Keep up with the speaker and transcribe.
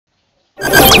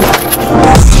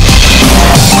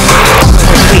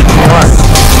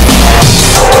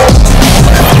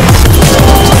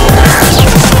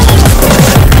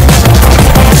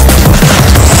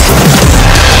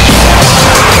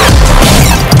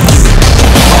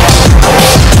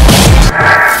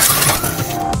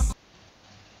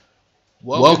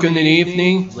Welcome in the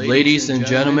evening, ladies and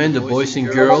gentlemen, the boys and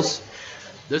girls.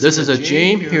 This is a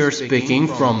James here speaking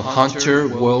from Hunter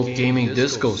World Gaming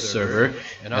Disco server,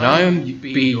 and I am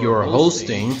be your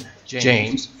hosting,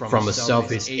 James, from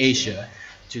Southeast Asia.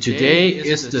 Today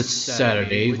is the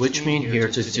Saturday, which means here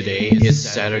to today is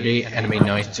Saturday anime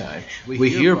night time.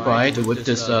 We hereby with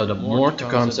this the more to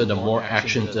come, the more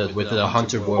action with the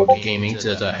Hunter World Gaming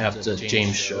that have the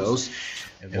James shows.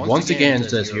 And once again,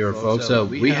 says here, folks,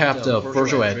 we have the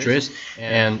virtual address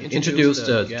and introduce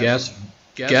the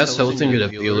guest hosting the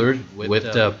viewer with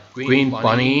the Green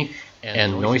Bunny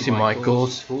and Noisymichael,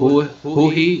 who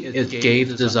he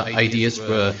gave these ideas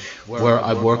for where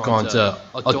I work on the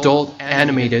adult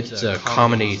animated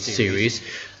comedy series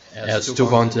as to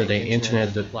on to the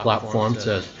internet platform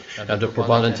to have the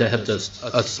provided to have the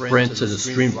sprint to the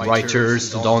stream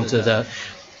writers down to the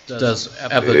does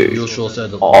ever the usual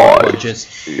the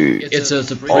budgets. It's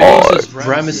the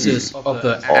premises of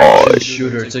the action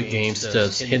shooter the games, the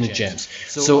hidden gems.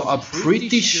 So I'm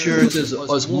pretty sure this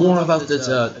was more about this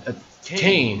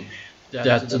game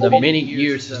that the many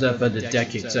years of the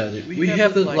decades. We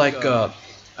have it like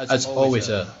as always.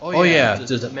 Oh yeah,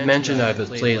 just mentioned I've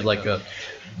played like a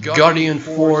Guardian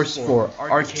Force for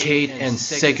arcade and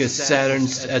Sega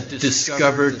Saturns.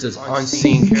 Discovered this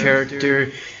unseen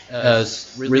character.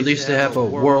 Released to have a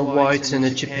worldwide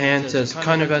in Japan. As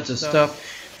kind of the stuff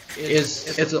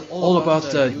it's all about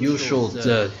the usual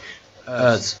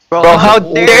Bro, how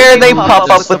dare they pop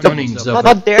up with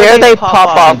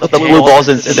the blue balls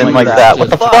incident like that? What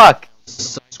the fuck?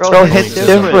 Bro, hit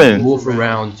different. Move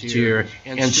around here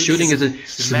and shooting is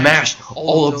smash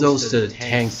all of those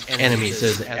tanks enemies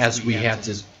as we have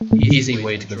this easy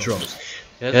way to control.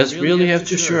 That's really have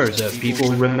to sure that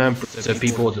people remember that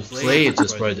people that play it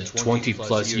just for the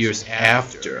 20+ years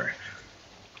after.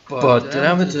 But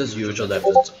dynamics as usual that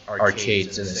was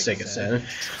arcades in the Sega Saturn.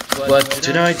 But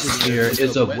tonight here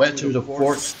is a weather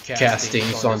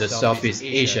forecastings on the Southeast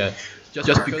Asia.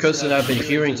 Just because I've been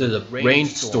hearing the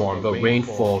rainstorm, the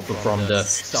rainfall from the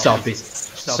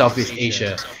Southeast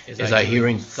Asia, is I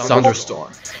hearing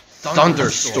thunderstorm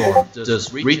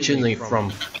just regionally from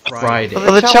Friday.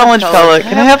 For the challenge pellet,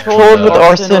 can I have cold with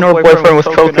arson or boyfriend with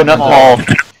coconut malt?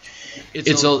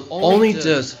 It's only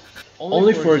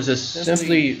for the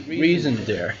simply reason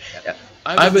there.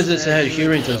 I was just had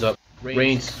hearing the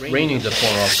raining the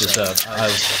form of this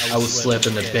I was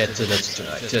sleeping in the bed to this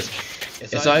tonight. Just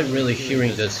as I really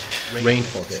hearing this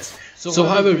rainfall here. So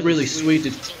I was really sweet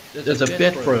as a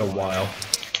bed for a while.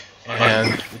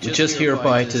 And we just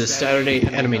hereby to the Saturday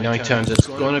anime night times. It's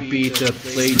gonna be the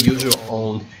play usual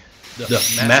on the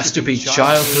Masterpiece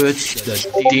Childhood,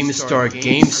 the Demon Star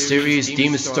game series,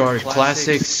 Demon Star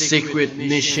Classics, Secret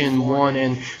Mission 1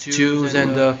 and 2,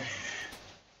 and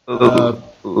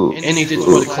any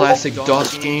for the classic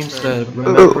DOS games.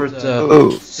 Remember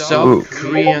the South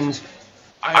Korean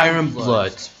Iron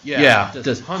Blood. Yeah,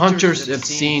 the hunters have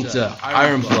seen the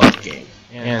Iron Blood game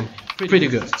and pretty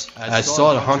good. I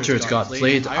saw the hunters got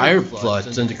played Iron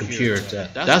Blood on the computer.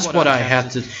 That's what I had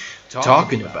to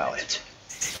talking about it.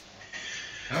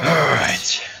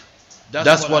 Alright.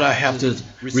 That's what I have to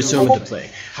resume to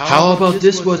play. How about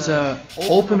this was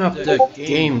open up the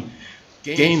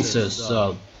games as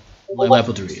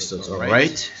laboratories,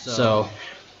 alright? So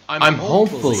I'm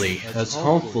hopefully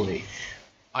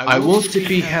I want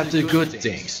to have the good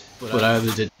things, but I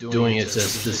was doing it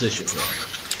as decision.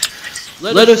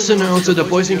 Let us know to the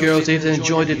boys and girls if they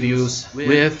enjoy the views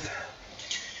with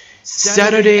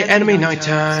Saturday anime night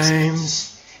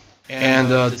times and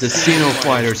the Xeno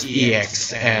Fighters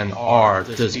EX and R.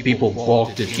 Does people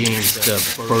balk the games the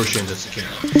version that's came.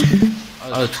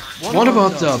 What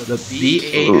about the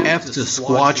BAF the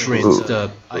Squadrons?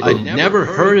 I never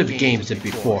heard of games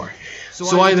before.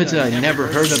 So I never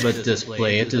heard of it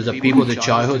display. The people the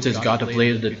childhood has got to play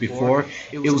it before.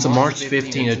 It was March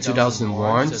 15th,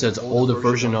 2001. So it's the older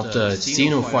version of the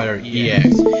Xeno Fighter EX.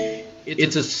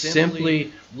 It's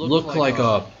simply look like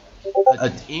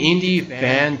an indie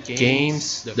band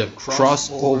games, the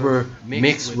crossover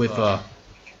mixed with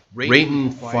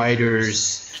Raiden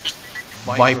Fighters,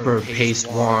 Viper Pace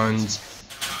Ones,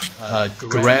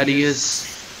 Gradius.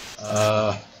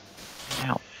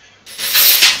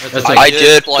 I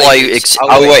did play.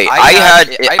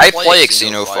 I play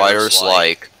Xeno Fighters.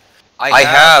 Like, I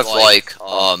have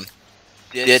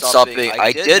did something.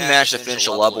 I did manage to finish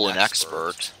a level in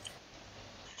Expert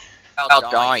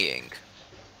without dying.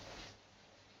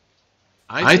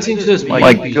 I think this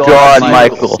My God,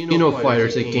 Michael.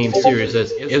 Fighters, a game series,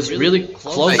 is really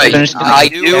close. I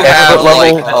do have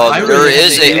like there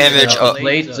is an image of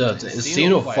played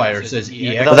Fighters as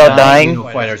EX Without dying?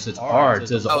 Fighters as art.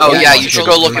 Oh yeah, you should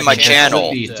go look at my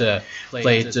channel.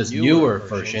 Played just newer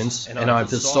versions, and I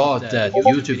just saw that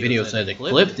YouTube videos that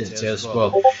clipped it as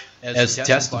well as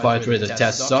testified for the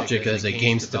test subject as a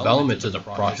game's development to the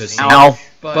process.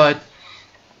 But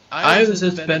I was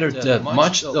better the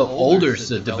much older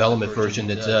development version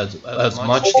that does as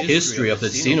much history of the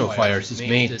Xenofighters is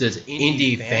made as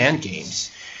indie fan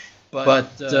games.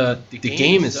 But the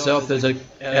game itself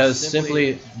has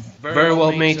simply very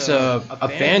well made a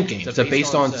fan game. It's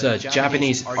based on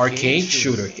Japanese arcade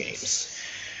shooter games.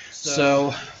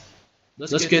 So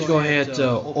let's go ahead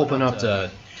open up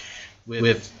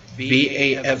with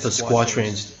VAF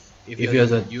Squadrons. If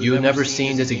you've never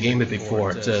seen this game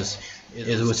before,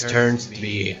 it was turned to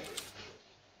be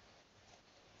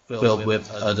filled with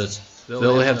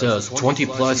they'll have 20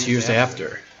 plus years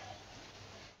after.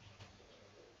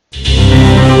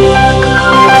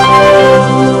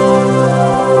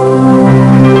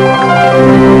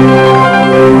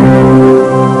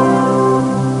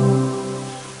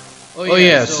 Oh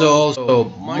yeah,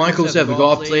 so Michael said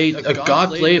God played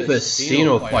with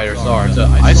Xenofighters art.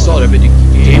 I saw the video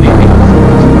gaming.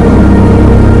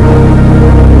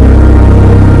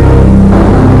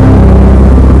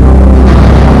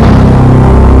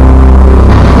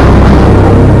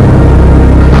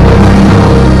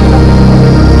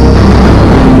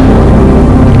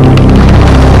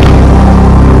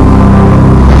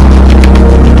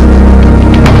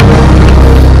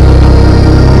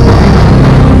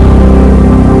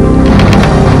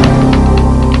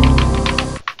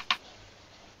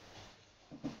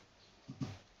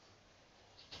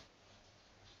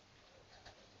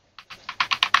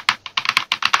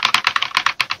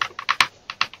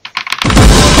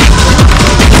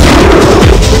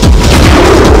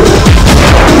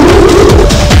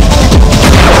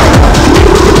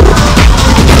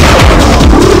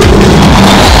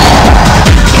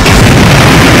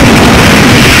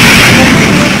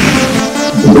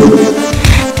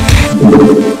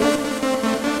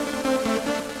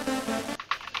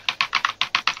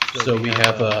 So we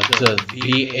have the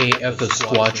VAF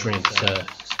Squadrons,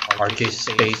 arcade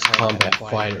space combat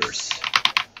fighters,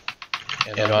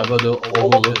 and I'm going to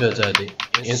overlook at the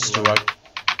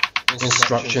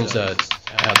instructions on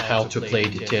how to play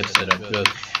the tips. That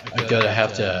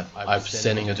I'm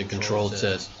setting the controls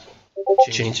to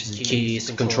change the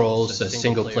keys, controls,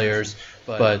 single players,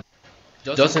 but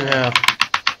doesn't have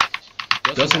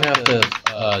the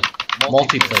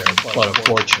multiplayer. But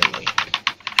unfortunately.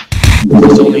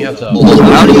 Only have to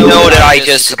how do you know that I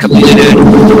just completed?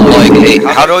 Like, hey,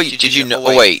 did you know?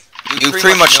 Oh, wait, you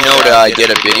pretty much know that I did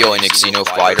a video in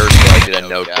Xenofighters where I did a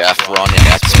no death run in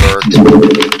expert.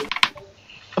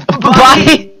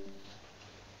 Why?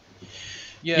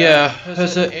 Yeah,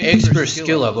 has an expert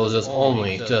skill levels is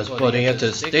only but they have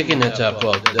to stick in it up.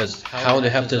 That's how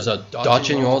they have to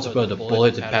dodging also, but the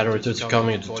bullet the pattern is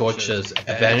coming to torches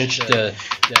advantage that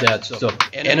the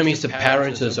enemies the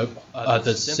patterns is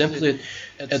the simply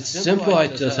it's simple. I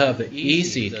just have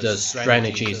easy the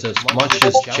strategies as much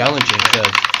as challenging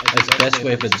as best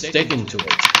way of sticking to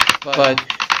it. But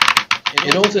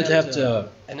it also have to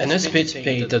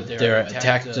anticipate that their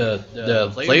attack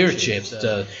the player chips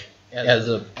as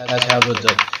have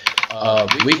the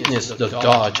weakness, the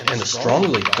dodge, and the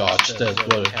strongly dodge. That's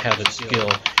what have its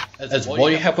skill. As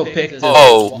what you have to pick.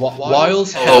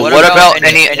 Wiles. What about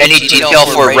any detail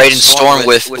for Raid and Storm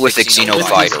with the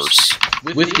Xenofighters?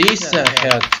 With these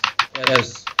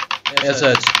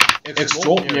as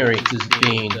extraordinary as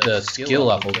being the skill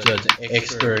level, the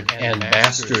expert and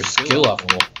master skill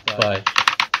level, but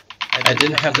I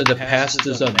didn't have the past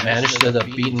to manage to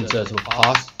beat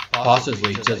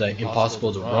possibly to the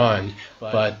impossible to run,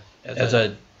 but as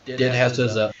it has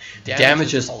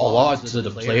damages a lot to the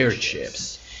player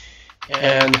chips.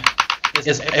 And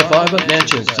if I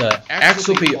mention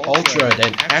XOP Ultra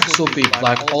and XOP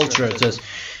Black Ultra,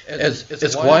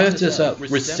 it's quite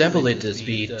resembling this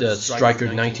be the Striker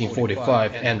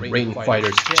 1945 and Raiden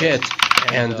Fighters Jet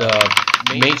and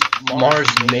Mars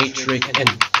Matrix and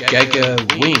Gaga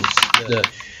Wings.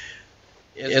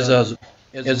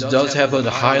 It does have a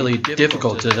highly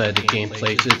difficult the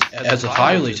gameplay. As a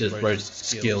highly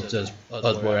skilled as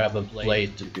we haven't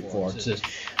played before.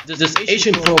 This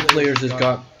Asian pro players has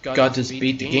got to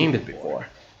beat the game before.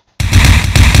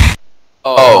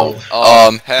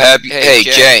 Hey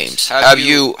James, have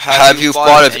you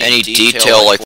thought of any detail like